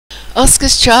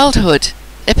Oscar's Childhood,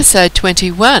 episode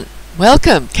 21.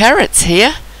 Welcome, Carrots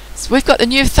here. So we've got the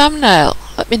new thumbnail.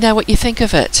 Let me know what you think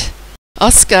of it.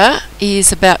 Oscar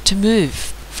is about to move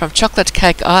from Chocolate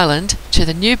Cake Island to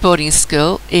the new boarding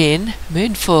school in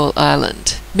Moonfall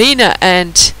Island. Mina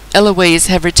and Elouise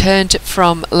have returned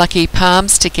from Lucky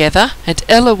Palms together, and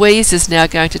Elouise is now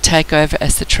going to take over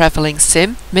as the travelling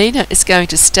sim. Mina is going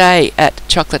to stay at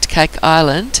Chocolate Cake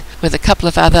Island with a couple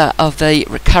of other of the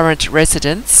current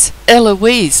residents.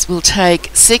 Elouise will take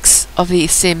 6 of the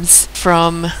sims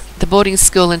from the boarding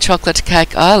school in Chocolate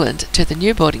Cake Island to the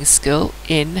new boarding school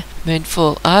in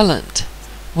Moonfall Island,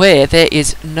 where there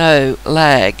is no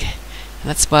lag. And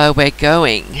that's why we're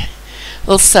going.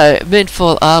 Also,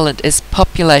 Moonfall Island is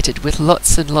populated with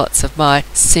lots and lots of my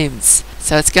sims,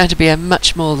 so it's going to be a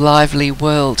much more lively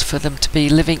world for them to be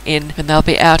living in, and they'll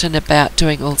be out and about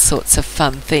doing all sorts of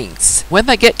fun things. When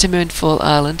they get to Moonfall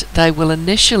Island, they will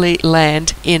initially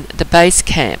land in the base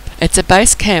camp. It's a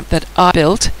base camp that I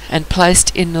built and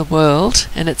placed in the world,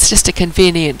 and it's just a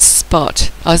convenient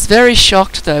spot. I was very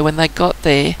shocked though when they got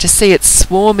there to see it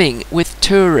swarming with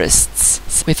tourists.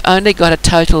 We've only got a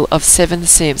total of 7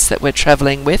 sims that we're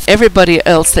travelling with. Everybody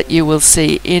else that you will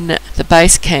see in the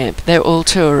base camp, they're all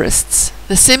tourists.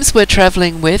 The sims we're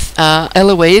travelling with are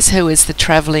Elouise, who is the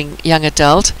travelling young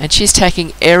adult, and she's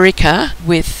taking Erica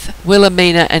with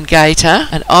Whilimena and Gator,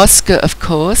 and Oscar, of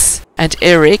course, and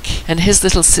Eric, and his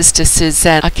little sister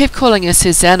Susanne. I keep calling her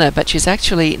Susanna, but she's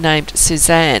actually named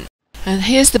Susanne. And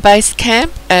here's the base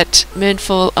camp at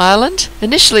Moonfall Island.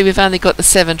 Initially we've only got the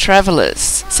 7 travellers,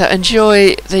 so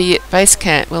enjoy the base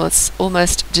camp. Well, it's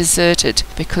almost deserted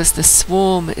because the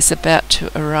swarm is about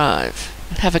to arrive.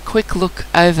 Have a quick look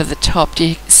over the top. Do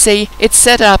you see it's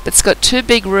set up? It's got 2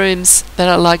 big rooms that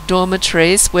are like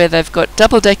dormitories where they've got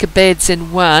double-decker beds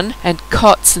in one and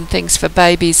cots and things for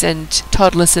babies and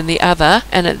toddlers in the other,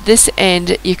 and at this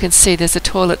end you can see there's a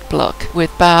toilet block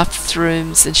with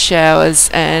bathrooms and showers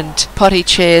and potty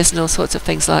chairs and all sorts of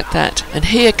things like that. And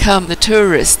here come the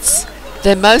tourists.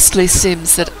 They're mostly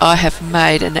sims that I have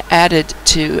made and added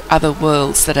to other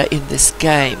worlds that are in this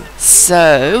game.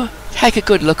 So take a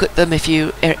good look at them if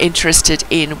you are interested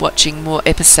in watching more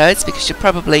episodes, because you'll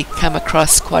probably come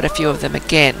across quite a few of them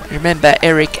again. Remember,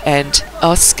 Eric and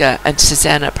Oscar and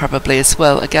Susanna probably as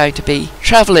well are going to be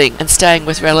travelling and staying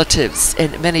with relatives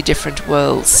in many different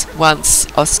worlds once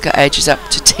Oscar ages up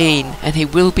to teen, and he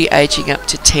will be aging up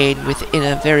to teen within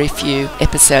a very few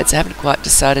episodes. I haven't quite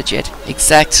decided yet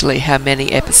exactly how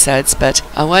many episodes, but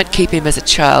I won't keep him as a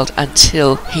child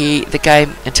until the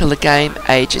game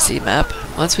ages him up.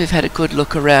 Once we've had a good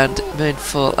look around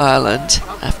Moonfall Island,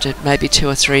 after maybe 2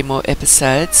 or 3 more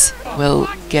episodes, we'll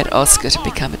get Oscar to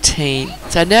become a teen.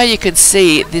 So now you can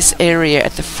see this area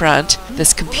at the front.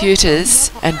 There's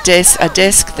computers and a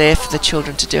desk there for the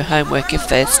children to do homework if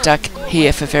they're stuck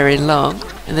here for very long.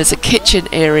 And there's a kitchen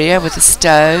area with a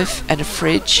stove and a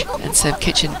fridge and some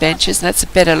kitchen benches. And that's a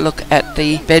better look at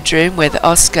the bedroom where the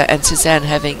Oscar and Susanne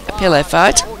having a pillow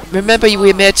fight. Remember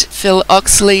we met Phil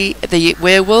Oxley, the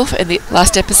werewolf, in the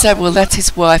last episode? Well, that's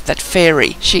his wife, that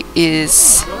fairy. She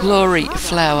is Glory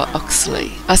Flower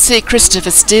Oxley. I see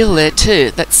Christopher Steele there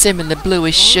too, that sim in the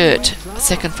bluish shirt,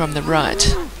 second from the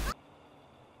right.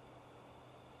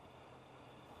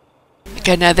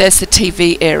 Okay, now there's the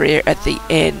TV area at the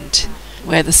end,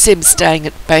 where the sims staying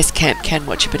at base camp can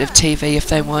watch a bit of TV if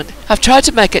they want. I've tried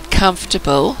to make it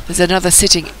comfortable. There's another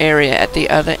sitting area at the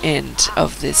other end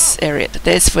of this area.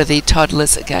 There's for the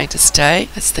toddlers are going to stay.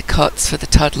 That's the cots for the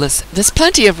toddlers. There's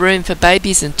plenty of room for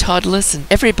babies and toddlers and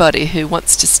everybody who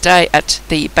wants to stay at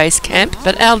the base camp,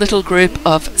 but our little group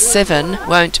of 7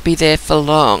 won't be there for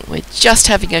long. We're just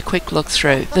having a quick look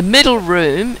through. The middle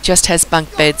room just has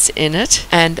bunk beds in it,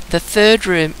 and the 3rd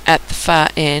room at the far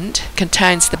end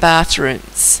contains the bathroom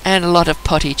and a lot of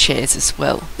potty chairs as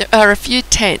well. There are a few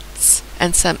tents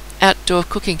and some outdoor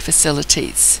cooking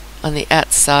facilities on the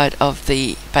outside of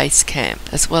the base camp,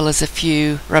 as well as a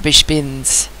few rubbish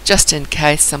bins, just in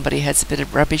case somebody has a bit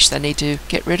of rubbish they need to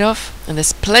get rid of. And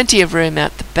there's plenty of room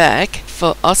out the back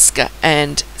for Oscar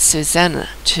and Susanna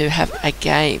to have a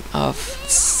game of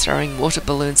throwing water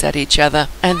balloons at each other.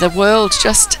 And the world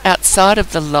just outside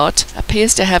of the lot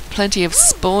appears to have plenty of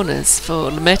spawners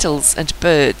for metals and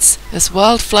birds. There's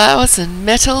wildflowers and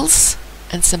metals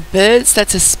and some birds.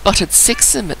 That's a spotted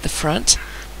sixum at the front.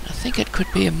 I think it could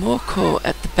be a moorcaw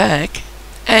at the back.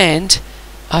 And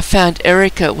I found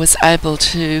Erica was able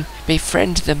to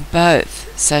befriend them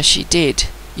both, so she did.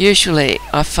 Usually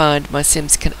I find my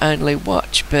sims can only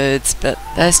watch birds, but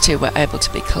those 2 were able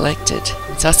to be collected.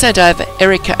 So I sent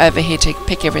Erica over here to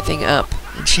pick everything up,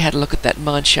 and she had a look at that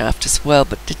mine shaft as well,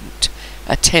 but didn't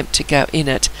attempt to go in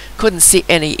it. Couldn't see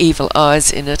any evil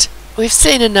eyes in it. We've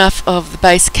seen enough of the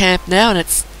base camp now, and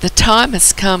the time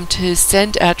has come to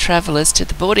send our travellers to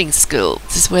the boarding school.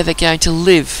 This is where they're going to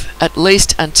live, at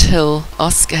least until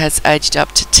Oscar has aged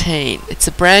up to teen. It's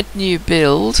a brand new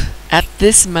build. At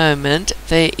this moment,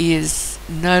 there is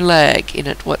no lag in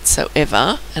it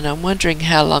whatsoever, and I'm wondering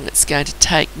how long it's going to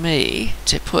take me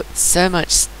to put so much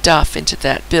stuff into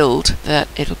that build that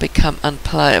it'll become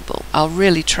unplayable. I'll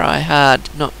really try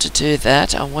hard not to do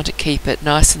that. I want to keep it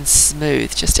nice and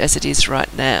smooth, just as it is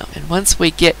right now. And once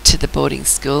we get to the boarding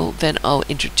school, then I'll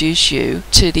introduce you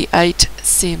to the 8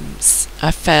 Sims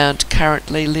I found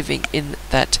currently living in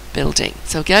that building.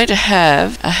 So we're going to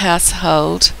have a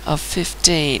household of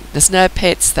 15. There's no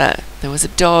pets though. There was a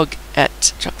dog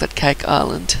at Chocolate Cake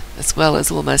Island, as well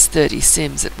as almost 30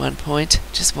 Sims at one point,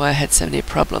 which is why I had so many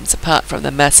problems, apart from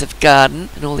the massive garden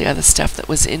and all the other stuff that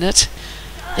was in it.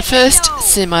 The first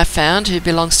Sim I found who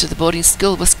belongs to the boarding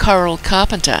school was Coral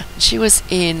Carpenter. She was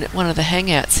in one of the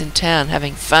hangouts in town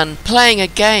having fun playing a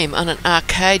game on an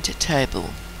arcade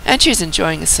table. And she's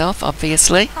enjoying herself,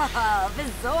 obviously.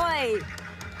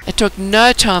 It took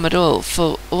no time at all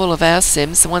for all of our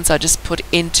Sims, the ones I just put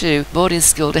into boarding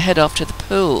school, to head off to the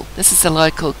pool. This is a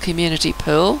local community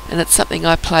pool, and it's something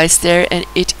I placed there, and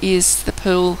it is the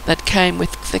pool that came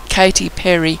with the Katy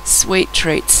Perry Sweet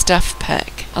Treat Stuff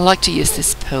Pack. I like to use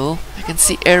this pool. I can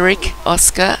see Eric,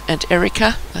 Oscar and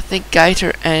Erica. I think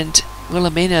Gator and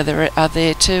Whilimena are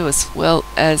there too, as well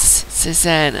as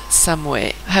Susanne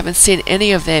somewhere. I haven't seen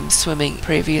any of them swimming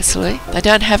previously. They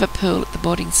don't have a pool at the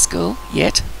boarding school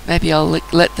yet. Maybe I'll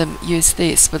let them use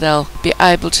this, but they'll be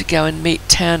able to go and meet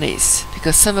townies,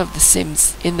 because some of the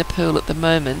Sims in the pool at the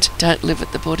moment don't live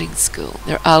at the boarding school.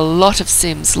 There are a lot of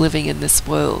Sims living in this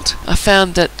world. I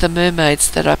found that the mermaids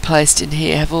that I placed in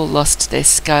here have all lost their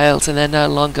scales and they're no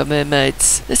longer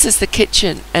mermaids. This is the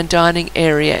kitchen and dining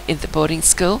area in the boarding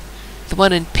school. The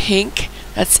one in pink,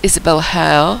 that's Isabel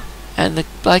Howe, and the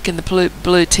bloke in the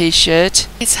blue t-shirt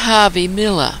is Harvey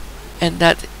Miller, and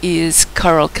that is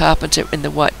Coral Carpenter in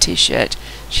the white t-shirt.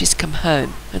 She's come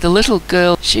home. And the little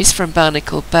girl, she's from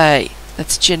Barnacle Bay.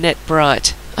 That's Jeanette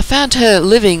Bright. I found her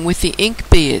living with the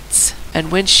Inkbeards, and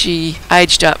when she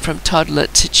aged up from toddler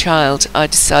to child, I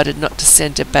decided not to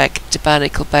send her back to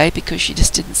Barnacle Bay because she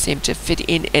just didn't seem to fit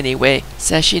in anywhere.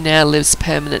 So she now lives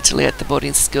permanently at the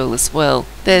boarding school as well.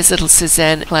 There's little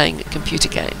Susanne playing a computer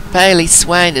game. Bailey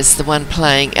Swain is the one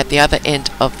playing at the other end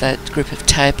of that group of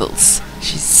tables.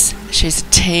 She's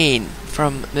a teen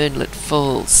from Moonlit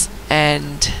Falls,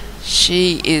 and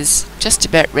she is just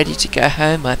about ready to go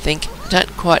home, I think. I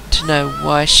don't quite know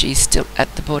why she's still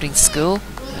at the boarding school,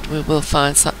 but we will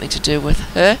find something to do with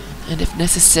her, and if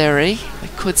necessary we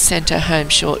could send her home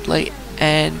shortly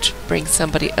and bring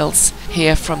somebody else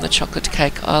here from the Chocolate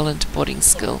Cake Island boarding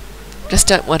school. Just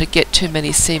don't want to get too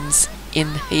many Sims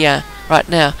in here right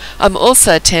now. I'm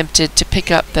also tempted to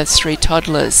pick up those 3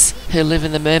 toddlers who live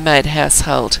in the mermaid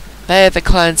household. They are the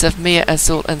clones of Mia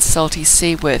Azul and Salty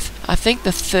Seaworth. I think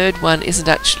the third one isn't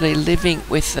actually living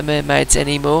with the mermaids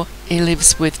anymore. He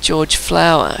lives with George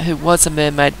Flower, who was a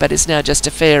mermaid but is now just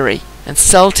a fairy. And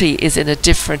Salty is in a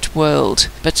different world.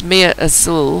 But Mia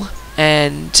Azul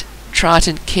and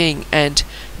Triton King and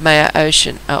Maya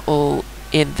Ocean are all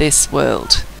in this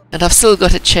world. And I've still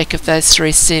got to check if those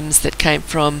 3 Sims that came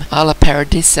from Isla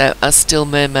Paradiso are still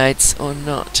mermaids or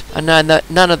not. I know that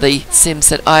none of the Sims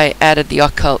that I added the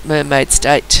occult mermaid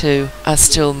state to are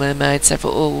still mermaids. They've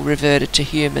all reverted to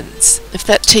humans. If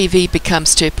that TV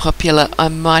becomes too popular, I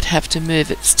might have to move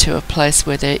it to a place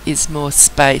where there is more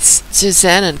space.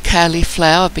 Susanne and Kaylee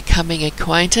Flower becoming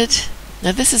acquainted.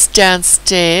 Now this is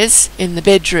downstairs in the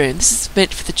bedroom. This is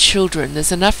meant for the children.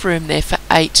 There's enough room there for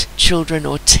 8 children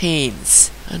or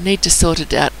teens. I need to sort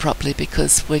it out properly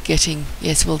because we're getting...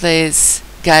 Yes, well there's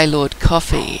Gaylord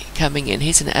Coffee coming in.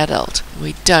 He's an adult.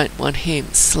 We don't want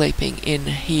him sleeping in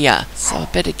here. So I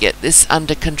better get this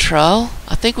under control.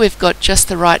 I think we've got just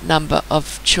the right number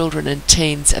of children and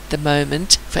teens at the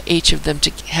moment for each of them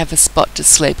to have a spot to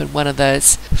sleep in one of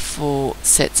those 4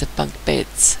 sets of bunk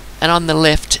beds. And on the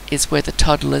left is where the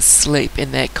toddlers sleep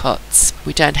in their cots.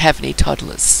 We don't have any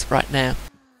toddlers right now.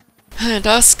 And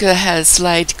Oscar has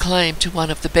laid claim to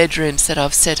one of the bedrooms that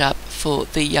I've set up for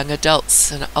the young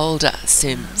adults and older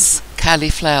Sims.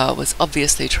 Cauliflower was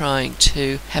obviously trying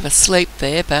to have a sleep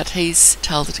there, but he's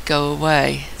told her to go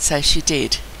away, so she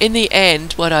did. In the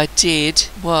end, what I did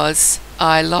was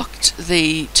I locked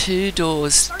the 2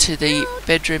 doors to the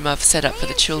bedroom I've set up for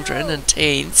the children and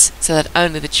teens, so that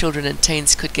only the children and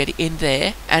teens could get in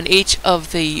there, and each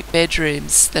of the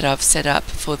bedrooms that I've set up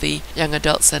for the young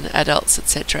adults and adults,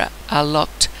 etc., are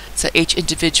locked So each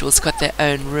individual's got their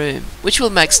own room, which will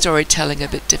make storytelling a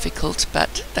bit difficult,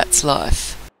 but that's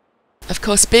life. Of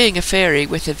course, being a fairy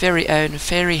with her very own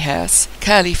fairy house,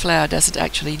 Carly Flower doesn't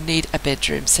actually need a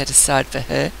bedroom set aside for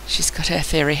her. She's got her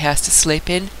fairy house to sleep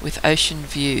in with ocean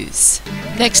views.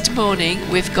 Next morning,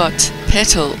 we've got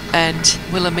Petal and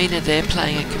Whilimena there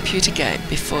playing a computer game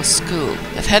before school.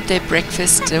 They've had their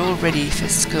breakfast, they're all ready for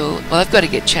school. Well, they've got to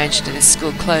get changed into their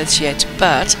school clothes yet,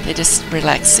 but they're just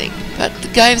relaxing. But the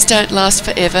games don't last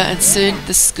forever, and soon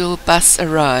the school bus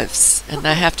arrives and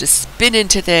they have to spin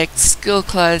into their school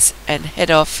clothes and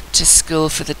head off to school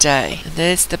for the day. And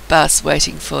there's the bus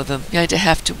waiting for them. I'm going to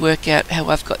have to work out how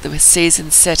I've got the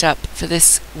season set up for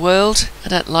this world. I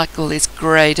don't like all these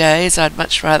grey days. I'd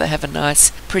much rather have a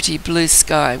nice pretty blue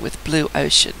sky with blue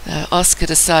ocean. Oscar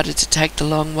decided to take the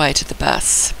long way to the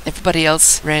bus. Everybody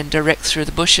else ran direct through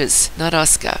the bushes, not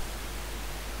Oscar.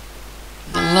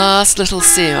 The last little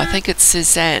sim, I think it's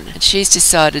Susanne, and she's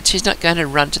decided she's not going to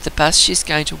run to the bus, she's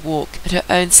going to walk at her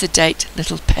own sedate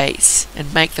little pace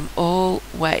and make them all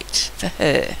wait for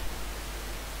her.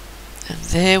 And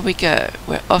there we go,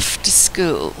 we're off to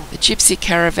school. The gypsy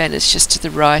caravan is just to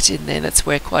the right in there, that's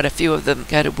where quite a few of them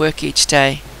go to work each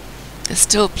day. There's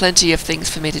still plenty of things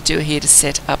for me to do here to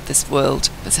set up this world,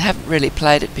 because I haven't really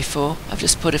played it before. I've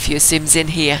just put a few sims in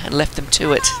here and left them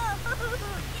to it.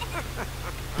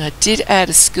 I did add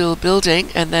a school building,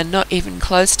 and they're not even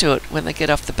close to it when they get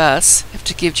off the bus. I have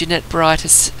to give Jeanette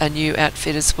Bright a new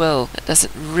outfit as well. It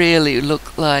doesn't really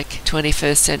look like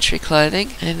 21st century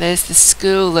clothing. And there's the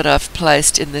school that I've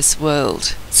placed in this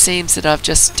world. It seems that I've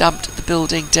just dumped the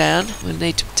building down. We'll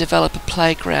need to develop a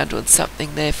playground or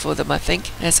something there for them, I think.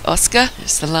 There's Oscar.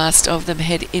 There's the last of them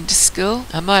head into school.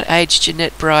 I might age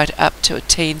Jeanette Bright up to a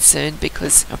teen soon,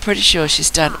 because I'm pretty sure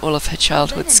she's done all of her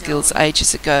childhood skills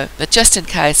ages ago. But just in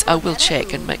case, I will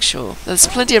check and make sure. There's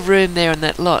plenty of room there in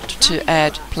that lot to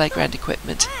add playground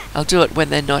equipment. I'll do it when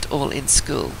they're not all in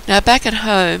school. Now back at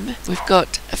home, we've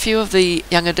got a few of the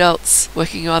young adults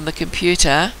working on the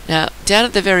computer. Now down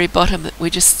at the very bottom, we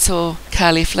just saw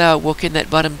Carly Flower walk in that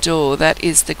bottom door. That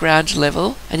is the ground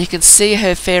level, and you can see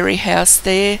her fairy house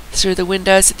there through the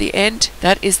windows at the end.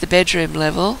 That is the bedroom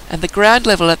level, and the ground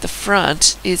level at the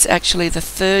front is actually the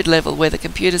third level where the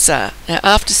computers are. Now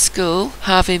after school,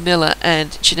 Harvey Miller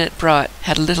and Jeanette Bright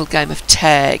had a little game of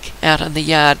tag out on the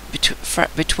yard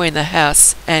between the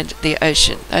house and the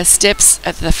ocean. Those steps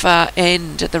at the far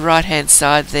end, at the right hand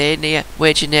side there, near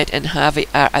where Jeanette and Harvey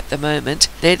are at the moment,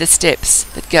 they're the steps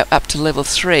that go up to level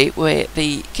 3 where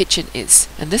the kitchen is.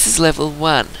 And this is level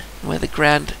 1, where the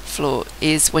ground floor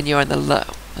is when you're on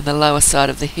the lower side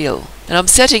of the hill. And I'm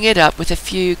setting it up with a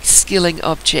few skilling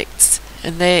objects.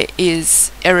 And there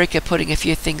is Erica putting a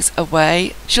few things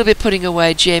away. She'll be putting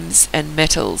away gems and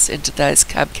metals into those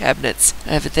cabinets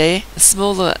over there. The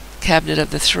smaller cabinet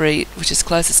of the 3, which is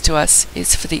closest to us,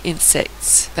 is for the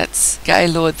insects. That's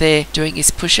Gaylord there doing his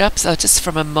push-ups, just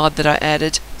from a mod that I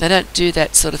added. They don't do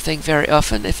that sort of thing very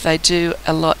often. If they do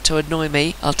a lot to annoy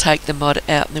me, I'll take the mod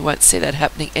out and they won't see that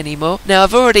happening anymore. Now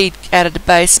I've already added a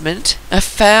basement. I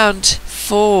found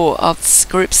 4 of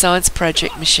Group Science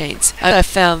Project machines, and I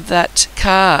found that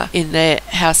car in their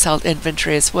household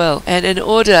inventory as well. And in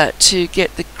order to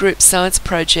get the Group Science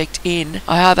Project in,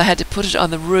 I either had to put it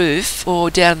on the roof or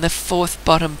down the 4th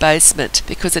bottom basement,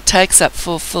 because it takes up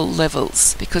 4 full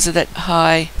levels because of that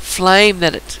high flame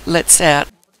that it lets out.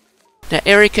 Now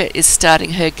Erica is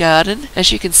starting her garden.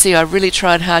 As you can see, I really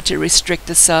tried hard to restrict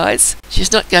the size.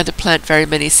 She's not going to plant very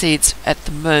many seeds at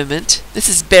the moment. This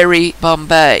is Berry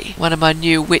Bombay, one of my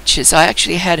new witches. I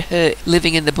actually had her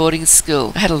living in the boarding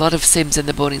school. I had a lot of Sims in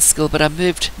the boarding school, but I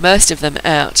moved most of them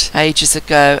out ages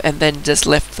ago and then just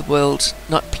left the world,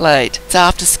 not played. It's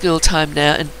after school time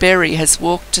now, and Berry has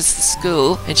walked to the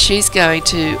school and she's going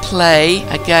to play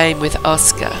a game with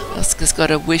Oscar. Oscar's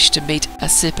got a wish to meet a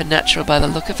supernatural by the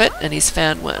look of it, and he's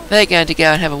found one. They're going to go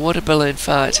and have a water balloon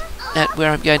fight at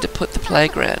where I'm going to put the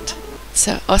playground.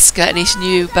 So Oscar and his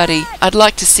new buddy, I'd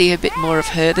like to see a bit more of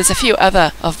her. There's a few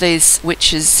other of these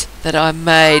witches that I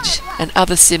made, and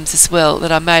other Sims as well,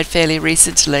 that I made fairly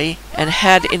recently and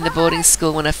had in the boarding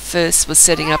school when I first was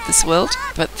setting up this world,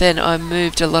 but then I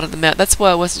moved a lot of them out. That's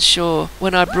why I wasn't sure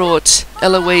when I brought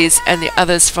Elouise and the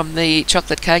others from the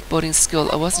chocolate cake boarding school.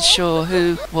 I wasn't sure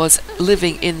who was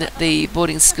living in the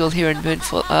boarding school here in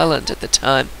Moonfall Island at the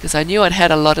time, because I knew I'd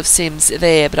had a lot of Sims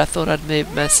there, but I thought I'd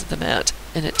moved most of them out,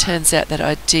 and it turns out that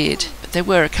I did. But there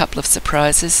were a couple of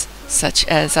surprises, such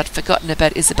as I'd forgotten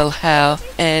about Isabel Howe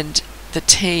and the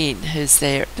teen who's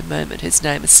there at the moment, whose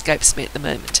name escapes me at the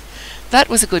moment. That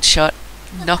was a good shot.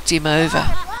 Knocked him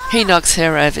over. He knocks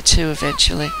her over too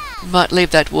eventually. Might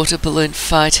leave that water balloon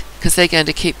fight, because they're going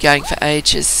to keep going for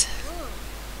ages.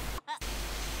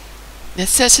 They're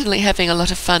certainly having a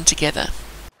lot of fun together.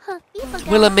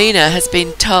 Whilimena has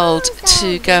been told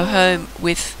to go home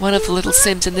with one of the little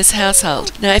Sims in this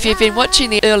household. Now, if you've been watching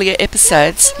the earlier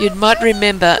episodes, you might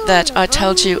remember that I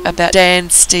told you about Dan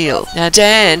Steele. Now,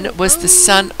 Dan was the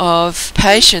son of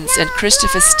Patience and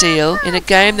Christopher Steele in a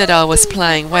game that I was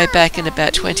playing way back in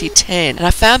about 2010. And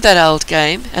I found that old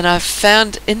game, and I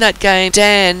found in that game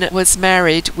Dan was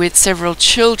married with several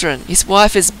children. His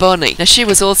wife is Bonnie. Now, she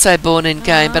was also born in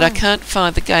game, but I can't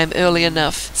find the game early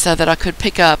enough so that I could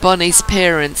pick up Bonnie's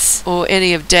parents or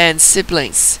any of Dan's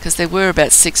siblings, because there were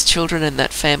about 6 children in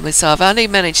that family. So I've only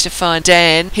managed to find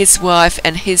Dan, his wife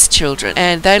and his children,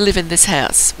 and they live in this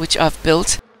house which I've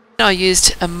built. I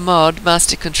used a mod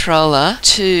master controller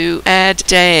to add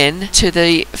Dan to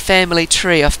the family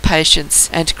tree of Patience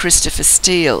and Christopher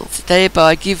Steele,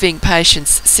 thereby giving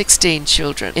Patience 16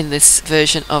 children in this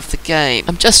version of the game.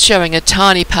 I'm just showing a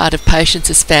tiny part of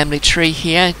Patience's family tree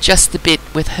here, just the bit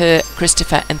with her,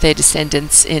 Christopher and their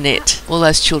descendants in it. All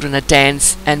those children are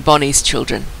Dan's and Bonnie's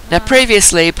children. Now,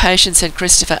 previously, Patience and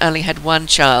Christopher only had one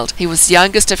child. He was the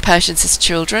youngest of Patience's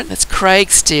children. That's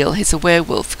Craig Steele. He's a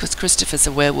werewolf, because Christopher's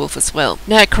a werewolf as well.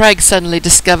 Now, Craig suddenly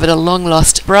discovered a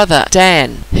long-lost brother,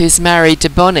 Dan, who's married to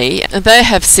Bonnie, and they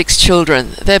have 6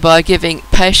 children, thereby giving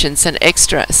Patience an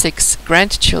extra 6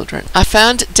 grandchildren. I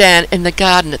found Dan in the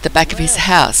garden at the back of his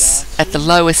house, at the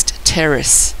lowest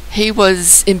terrace. He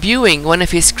was imbuing one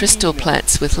of his crystal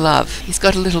plants with love. He's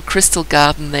got a little crystal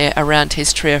garden there around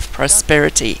his tree of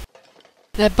prosperity.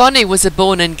 Now, Bonnie was a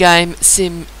born-in-game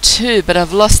Sim too, but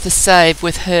I've lost the save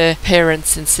with her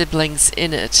parents and siblings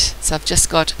in it. So I've just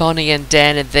got Bonnie and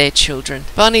Dan and their children.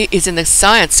 Bonnie is in the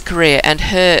science career, and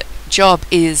her job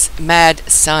is mad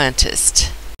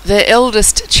scientist. Their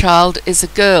eldest child is a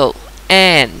girl,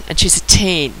 Anne, and she's a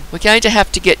teen. We're going to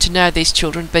have to get to know these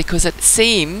children, because it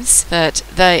seems that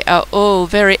they are all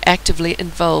very actively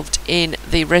involved in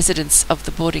the residents of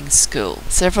the boarding school.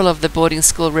 Several of the boarding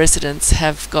school residents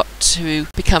have got to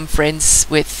become friends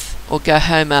with or go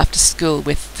home after school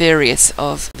with various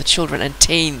of the children and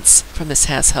teens from this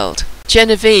household.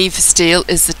 Genevieve Steele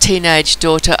is the teenage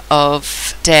daughter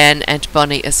of Dan and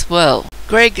Bonnie as well.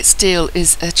 Greg Steele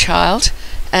is a child,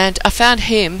 and I found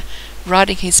him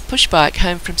riding his push bike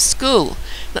home from school.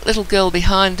 That little girl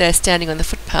behind there standing on the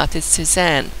footpath is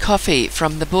Susanne, Coffee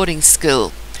from the boarding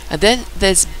school. And then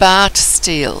there's Bart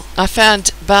Steele. I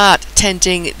found Bart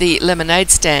tending the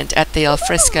lemonade stand at the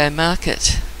alfresco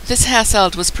market. This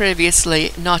household was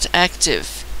previously not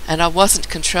active, and I wasn't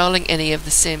controlling any of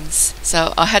the Sims,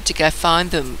 so I had to go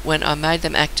find them when I made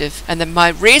them active. And then my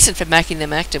reason for making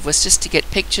them active was just to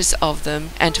get pictures of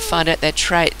them and to find out their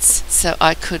traits, so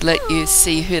I could let you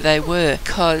see who they were,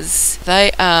 because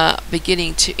they are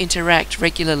beginning to interact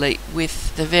regularly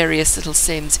with the various little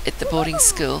Sims at the boarding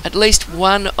school. At least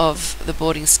one of the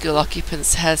boarding school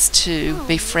occupants has to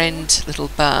befriend little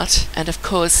Bart, and of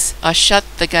course I shut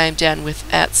the game down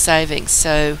without saving,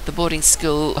 so the boarding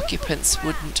school occupants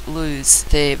wouldn't lose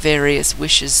their various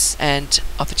wishes and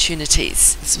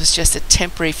opportunities. This was just a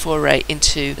temporary foray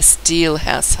into the Steele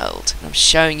household. I'm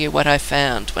showing you what I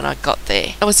found when I got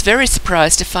there. I was very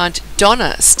surprised to find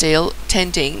Donna Steele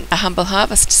tending a humble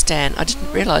harvest stand. I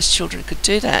didn't realise children could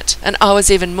do that. And I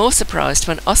was even more surprised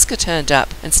when Oscar turned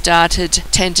up and started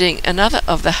tending another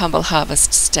of the humble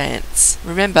harvest stands.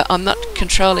 Remember, I'm not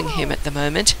controlling him at the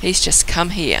moment. He's just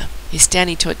come here. He's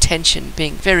standing to attention,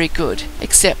 being very good,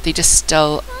 except he just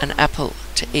stole an apple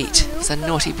to eat. He's a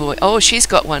naughty boy. Oh, she's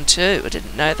got one too. I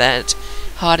didn't know that.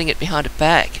 Hiding it behind her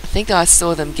back. I think I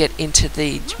saw them get into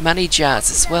the money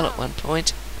jars as well at one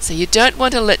point. So you don't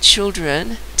want to let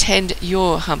children tend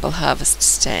your humble harvest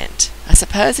stand. I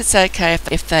suppose it's okay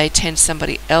if they tend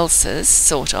somebody else's,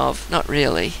 sort of. Not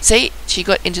really. See, she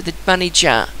got into the money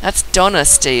jar. That's Donna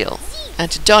Steele.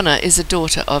 And Donna is a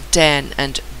daughter of Dan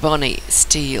and Bonnie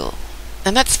Steele.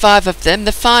 And that's 5 of them.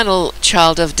 The final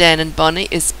child of Dan and Bonnie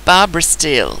is Barbara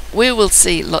Steele. We will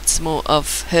see lots more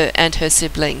of her and her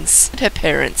siblings and her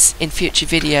parents in future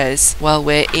videos while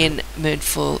we're in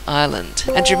Moonfall Island.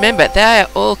 And remember, they are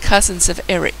all cousins of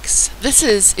Eric's. This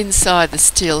is inside the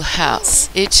Steele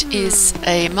house. It is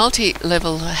a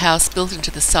multi-level house built into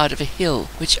the side of a hill,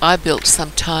 which I built some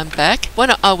time back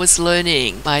when I was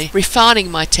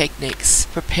refining my techniques,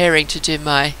 preparing to do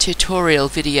my tutorial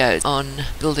videos on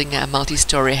building a multi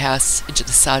multi-storey house into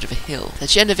the side of a hill. The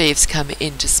Genevieve's come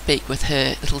in to speak with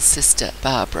her little sister,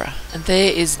 Barbara. And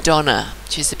there is Donna.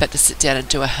 She's about to sit down and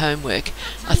do her homework.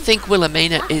 I think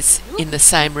Whilimena is in the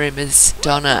same room as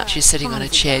Donna. She's sitting on a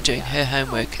chair doing her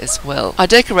homework as well. I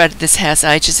decorated this house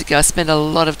ages ago. I spent a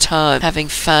lot of time having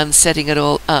fun setting it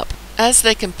all up. As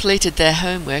they completed their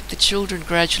homework, the children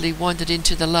gradually wandered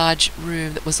into the large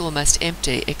room that was almost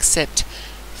empty, except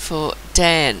for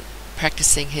Dan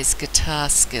practicing his guitar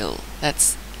skill.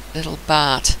 That's little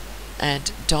Bart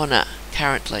and Donna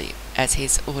currently as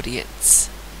his audience.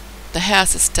 The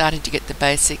house is starting to get the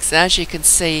basics. As you can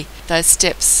see, those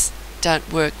steps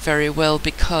don't work very well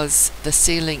because the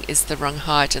ceiling is the wrong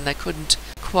height and they couldn't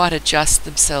quite adjust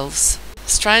themselves.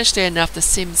 Strangely enough, the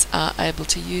Sims are able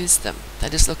to use them. They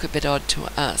just look a bit odd to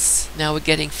us. Now we're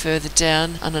getting further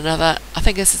down on another, I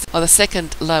think this is the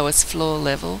second lowest floor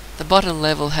level. The bottom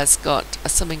level has got a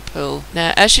swimming pool.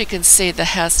 Now, as you can see, the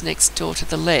house next door to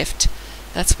the left,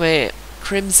 that's where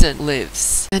Crimson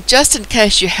lives. And just in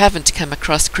case you haven't come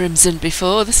across Crimson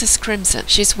before, this is Crimson.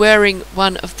 She's wearing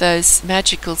one of those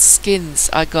magical skins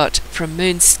I got from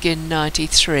Moonskin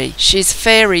 93. She's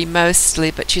fairy mostly,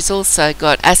 but she's also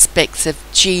got aspects of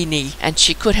genie, and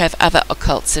she could have other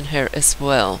occults in her as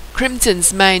well.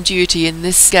 Crimson's main duty in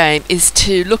this game is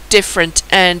to look different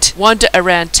and wander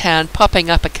around town, popping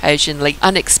up occasionally,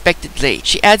 unexpectedly.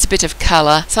 She adds a bit of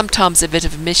colour, sometimes a bit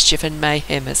of mischief and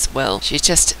mayhem as well. She's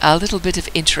just a little bit of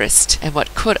interest in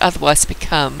what could otherwise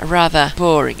become a rather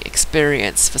boring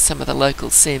experience for some of the local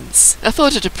Sims. I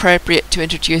thought it appropriate to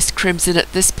introduce Crimson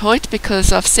at this point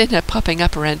because I've seen her popping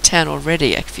up around town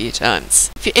already a few times.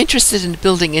 If you're interested in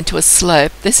building into a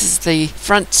slope, this is the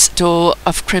front door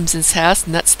of Crimson's house,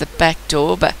 and that's the back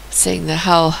door, but seeing the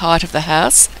whole height of the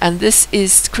house. And this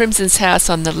is Crimson's house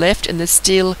on the left and the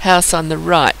steel house on the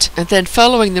right. And then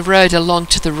following the road along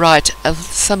to the right,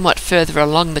 somewhat further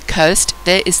along the coast,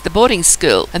 there is the boarding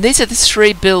school. And these are the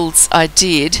 3 builds I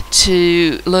did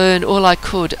to learn all I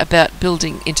could about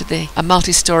building into a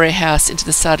multi-storey house into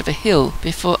the side of a hill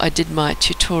before I did my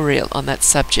tutorial on that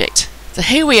subject. So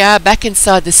here we are back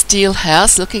inside the steel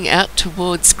house looking out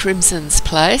towards Crimson's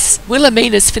place.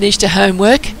 Whilimena's finished her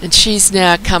homework and she's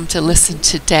now come to listen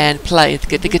to Dan play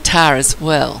the guitar as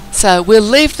well. So we'll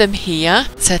leave them here.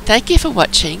 So thank you for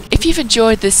watching. If you've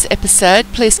enjoyed this episode,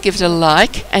 please give it a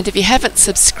like. And if you haven't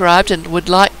subscribed and would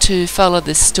like to follow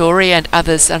this story and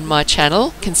others on my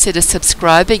channel, consider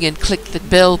subscribing and click the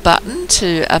bell button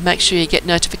to make sure you get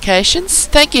notifications.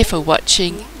 Thank you for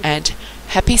watching and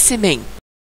happy simming.